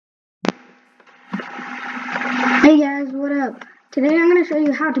Today I'm going to show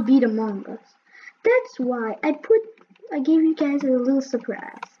you how to beat Among Us. That's why I gave you guys a little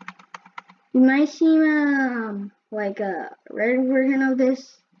surprise. You might seem like a red version of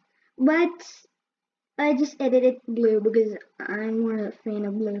this, but I just edited blue because I'm more a fan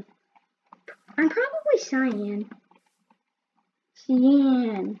of blue. I'm probably cyan.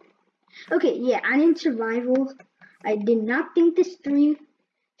 Cyan. Okay, yeah, I'm in survival. I did not think this through,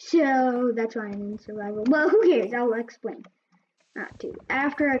 so that's why I'm in survival. Well, who cares? I'll explain. Not to.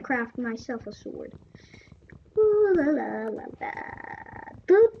 After I craft myself a sword. Ooh la la la la.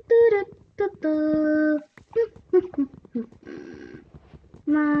 Do do do do do.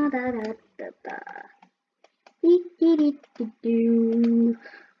 Ma da da da da. Dee dee dee dee doo.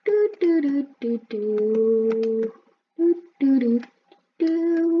 Do do do do do. Do do do do.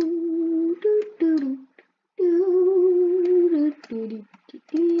 Do do do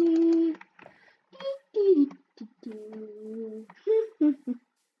do. Do do do do.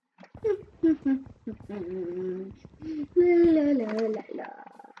 La la la la la.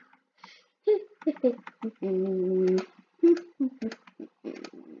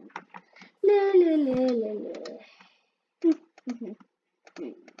 La la la la la. Do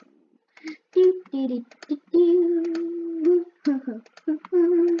do do do do.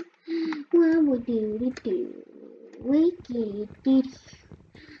 What would do do? Wiki do.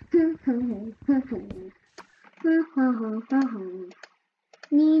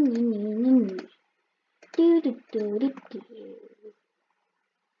 Nee nee nee nee nee. Do do do do do.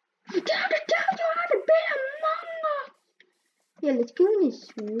 How to beat Among Us. Yeah, let's go in this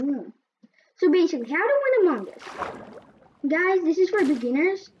room. So basically, how to win Among Us. Guys, this is for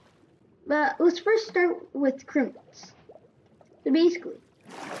beginners. But let's first start with crewmates. So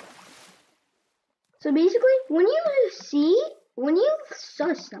basically, when you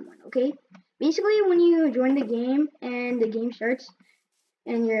sus someone, okay? Basically, when you join the game and the game starts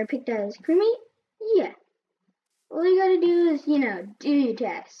and you're picked as crewmate, yeah. All you gotta do is, do your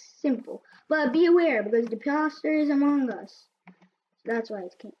tasks. Simple. But be aware, because the imposter is Among Us. So that's why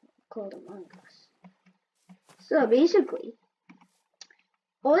it's called Among Us. So basically,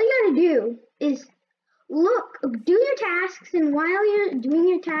 all you gotta do is do your tasks, and while you're doing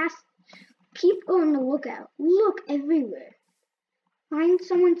your tasks, keep on the lookout. Look everywhere. Find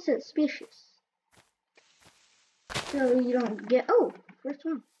someone suspicious. So you don't get, first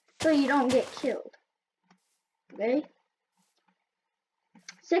one. So you don't get killed. Okay?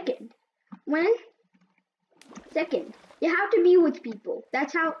 Second, you have to be with people.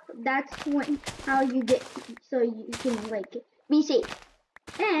 That's how you get, so you can, be safe.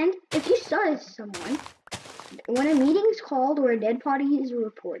 And if you saw someone, when a meeting is called or a dead body is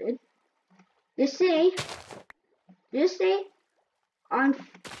reported, just say,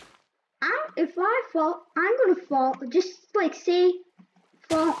 if I fall, I'm gonna fall. Just say,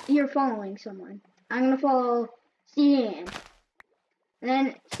 you're following someone. I'm gonna follow Cian. And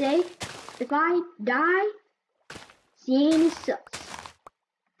then say, if I die, Cian is sus.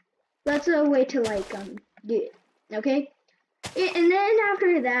 That's a way to do it. Okay. And then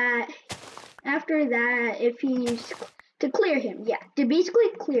after that, if he's to clear him, to basically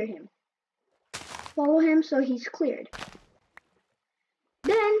clear him, follow him so he's cleared.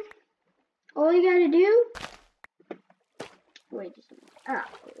 Then all you gotta do, wait just a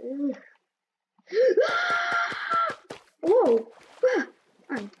minute. Whoa,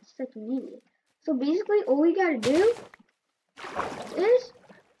 I'm such an idiot. So basically, all you gotta do is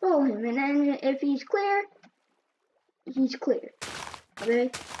follow him, and then if he's clear, he's clear. Okay?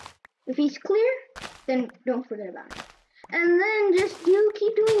 If he's clear, then don't forget about it. And then just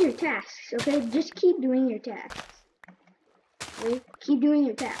keep doing your tasks, okay? Just keep doing your tasks. Okay? Keep doing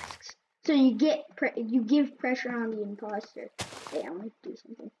your tasks. So you give pressure on the imposter. Hey, I want to do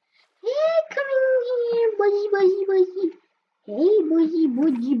something. Hey, coming here, buzzy. Hey, buzzy.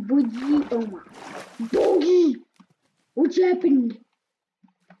 Oh my. Boogie! What's happened?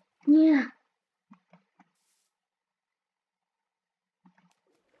 Yeah.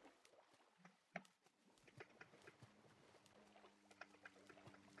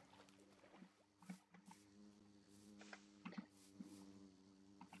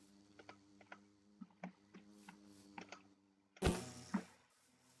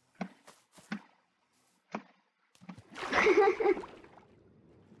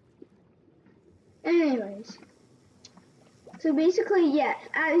 Anyways, so basically,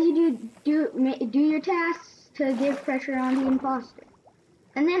 as you do your tasks to give pressure on the imposter,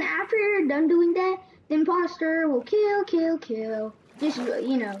 and then after you're done doing that, the imposter will kill. Just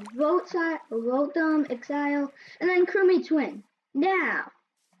vote them, exile, and then crewmates win. Now,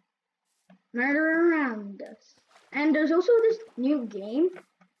 murder around us. And there's also this new game.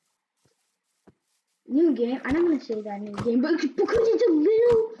 I'm not gonna say that new game, but because it's a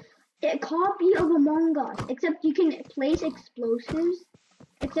little copy of Among Us, except you can place explosives.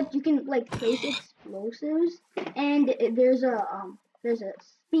 And there's an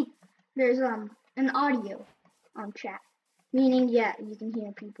audio chat, meaning yeah, you can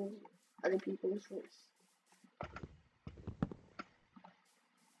hear other people's voice.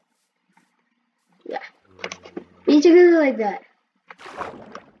 Yeah, basically like that.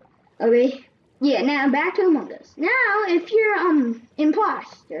 Okay. Yeah, now back to Among Us. Now, if you're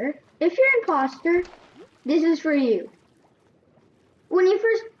imposter, this is for you. When you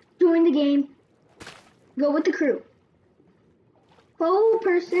first join the game, go with the crew. Follow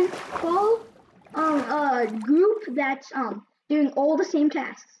a group that's doing all the same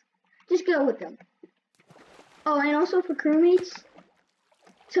tasks. Just go with them. Oh, and also for crewmates,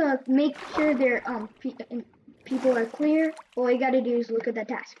 to make sure their people are clear, all you gotta do is look at the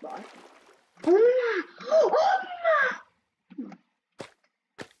taskbar.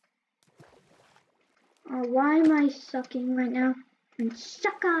 Why am I sucking right now? I'm a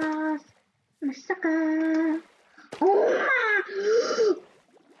sucker.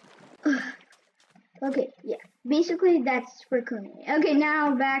 Okay, yeah. Basically, that's for crewmate. Okay,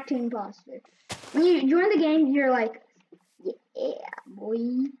 now back to imposter. When you join the game, you're like, yeah,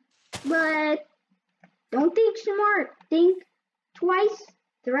 boy. But don't think smart. Think twice,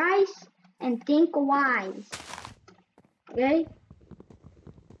 thrice, and think wise. Okay?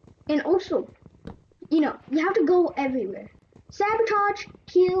 And also, you have to go everywhere. Sabotage,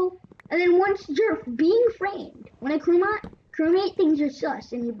 kill, and then once you're being framed, when a crewmate thinks you're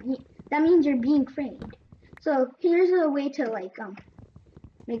sus, and that means you're being framed. So here's a way to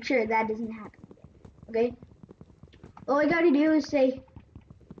make sure that doesn't happen again. Okay? All you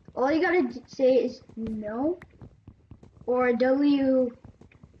gotta say is no or W.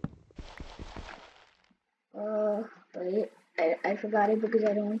 Wait, I forgot it because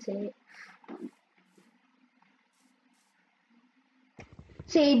I don't want to say it.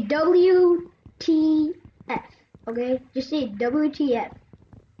 Say WTF, okay? Just say WTF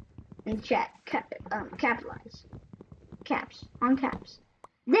in chat, capitalize, caps, on caps.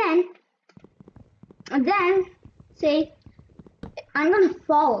 Then say, I'm gonna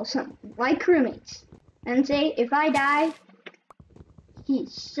follow something, like crewmates, and say, if I die,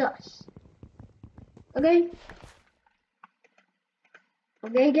 he's sus. Okay?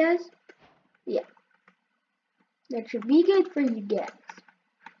 Okay, guys? Yeah. That should be good for you guys.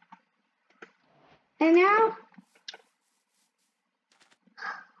 And now,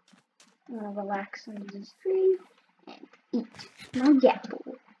 I'm gonna relax under this tree and eat my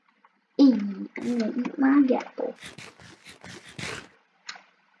apple. I'm gonna eat my apple.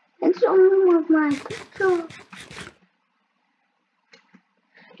 And some of my pizza.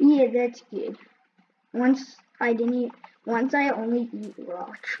 Yeah, that's good. Once I only eat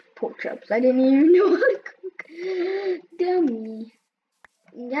raw pork chops. I didn't even know how to cook. Dummy.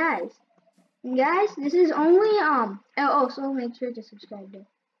 Guys, this is only also make sure to subscribe though.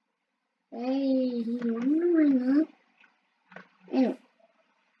 Hey, he's wondering up. Anyway,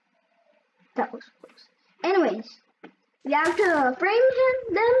 that was close. Anyways, you have to frame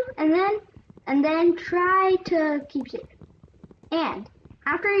them and then try to keep safe. And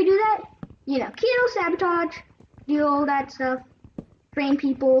after you do that, kill, sabotage, do all that stuff, frame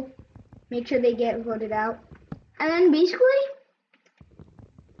people, make sure they get voted out, and then basically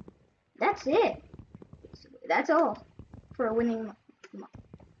that's it. That's all for winning.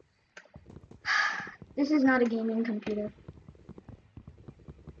 This is not a gaming computer.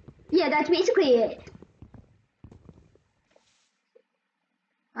 Yeah, that's basically it.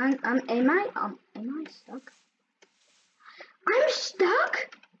 Am I stuck? I'm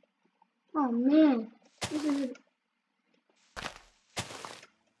stuck? Oh man, this is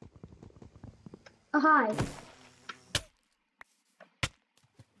a hi.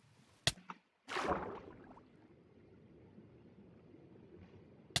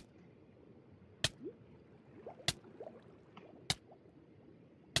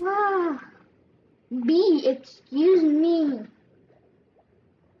 Ah, B, excuse me.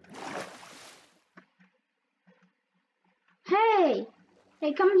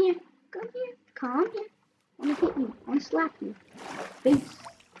 Hey, come here. I wanna hit you. I wanna slap you. Face.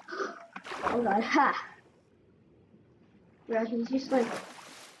 Oh god, ha. Bro, he's just like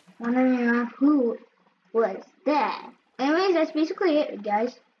wondering around who was that. Anyways, that's basically it,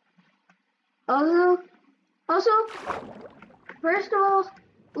 guys. Also, first of all,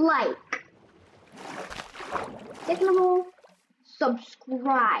 like. Second of all,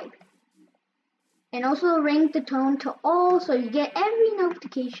 subscribe. And also ring the tone to all so you get every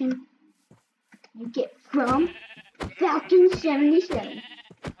notification you get from Falcon 77.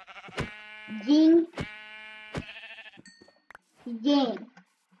 Ying. Yang.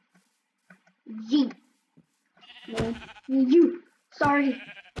 G. No, you. Sorry.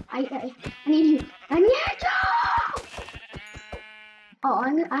 I need you. I need you! Oh,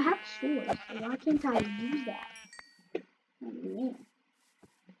 I have swords, so why can't I use that? Oh, man.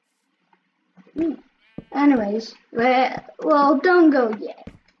 Anyways, well, don't go yet.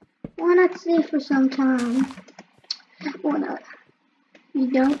 Why not stay for some time? Why not? You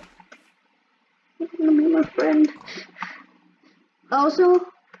don't? You're gonna be my friend. Also,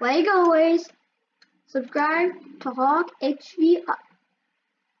 like always, subscribe to Hawk XV.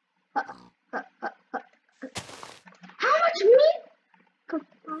 How much meat?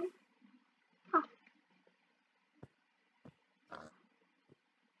 Goodbye.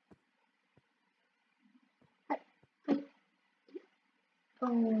 Oh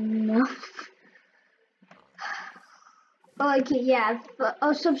no. Okay, yeah.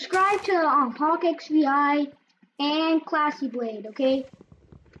 Subscribe to Hawk XVI and Classy Blade, okay?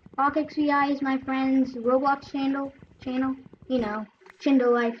 Hawk XVI is my friend's Roblox channel. You know,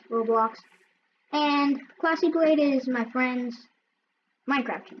 Chindo Life Roblox. And Classy Blade is my friend's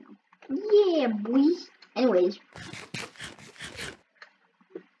Minecraft channel. Yeah, boys. Anyways.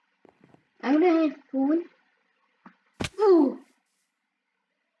 I'm gonna have food. Ooh.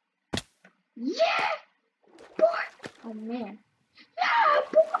 Yeah! Boy! Oh man. Yeah,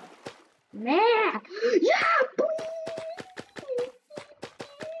 boy! Man! Yeah, boy!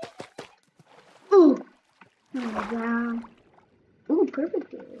 Ooh! Oh my god. Ooh,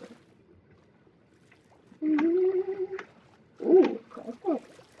 perfect area. Ooh, perfect.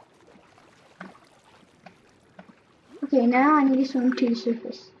 Okay, now I need to swim to the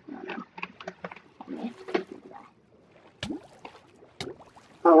surface. Oh no. Oh man.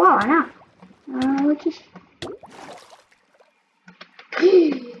 Oh wow, I know. Let's just...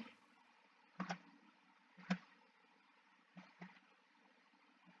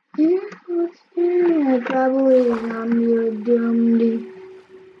 Yeah, what's that? Probably a zombie or a zombie.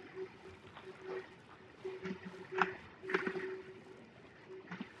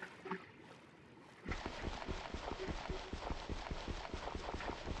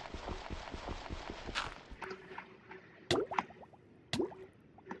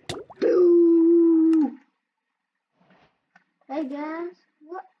 Boo! Hey guys,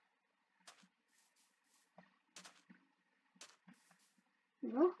 what?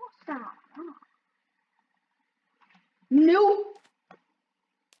 No hostile. Oh. No.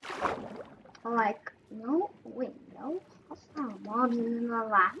 Like, no, wait, no hostile mobs in the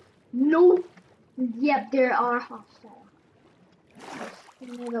lab. No. Yep, there are hostile.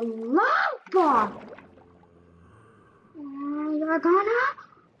 There's a lava. You're gonna.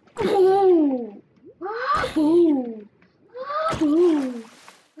 Ooh. Ooh. Ooh.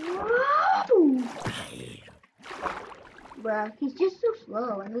 Ooh. Bruh, he's just so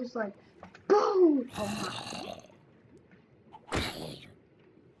slow, and it's like, boom! Oh my.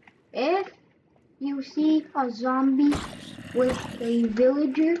 If you see a zombie with a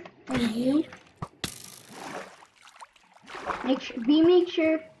villager and you, make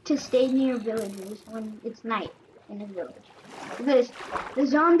sure to stay near villagers when it's night in a village, because the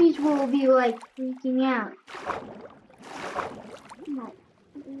zombies will be like freaking out. Like,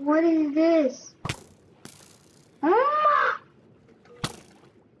 what is this?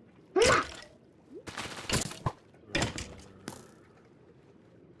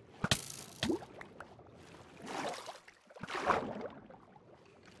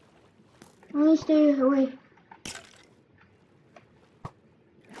 Let me stay away.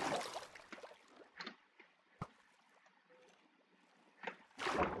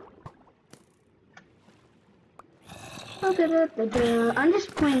 I'm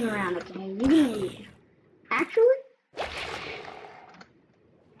just playing around, okay? You can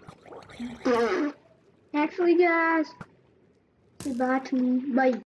leave. Actually, guys, say bye to me. Bye.